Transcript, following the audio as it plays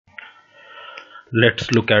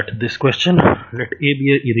Let's look at this question. Let a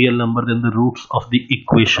be a real number, then the roots of the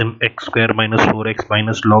equation x square minus 4x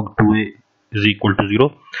minus log 2a is equal to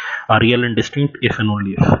 0 are real and distinct if and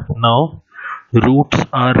only if. Now, roots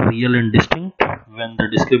are real and distinct when the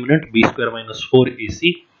discriminant b square minus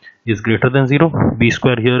 4ac is greater than 0. b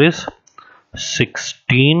square here is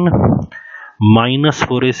 16 minus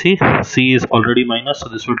 4ac. c is already minus, so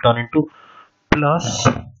this will turn into plus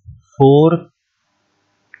 4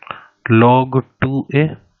 log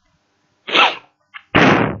 2a.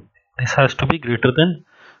 This has to be greater than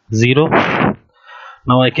 0.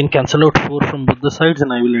 Now I can cancel out 4 from both the sides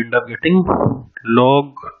and I will end up getting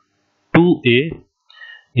log 2a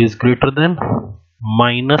is greater than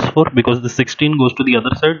minus 4, because the 16 goes to the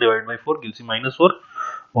other side, divided by 4 gives you minus 4,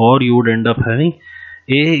 or you would end up having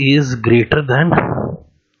a is greater than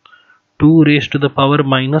 2 raised to the power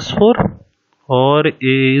minus 4, or a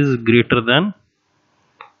is greater than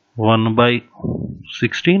 1 by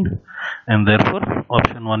 16, and therefore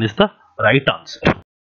option 1 is the right answer.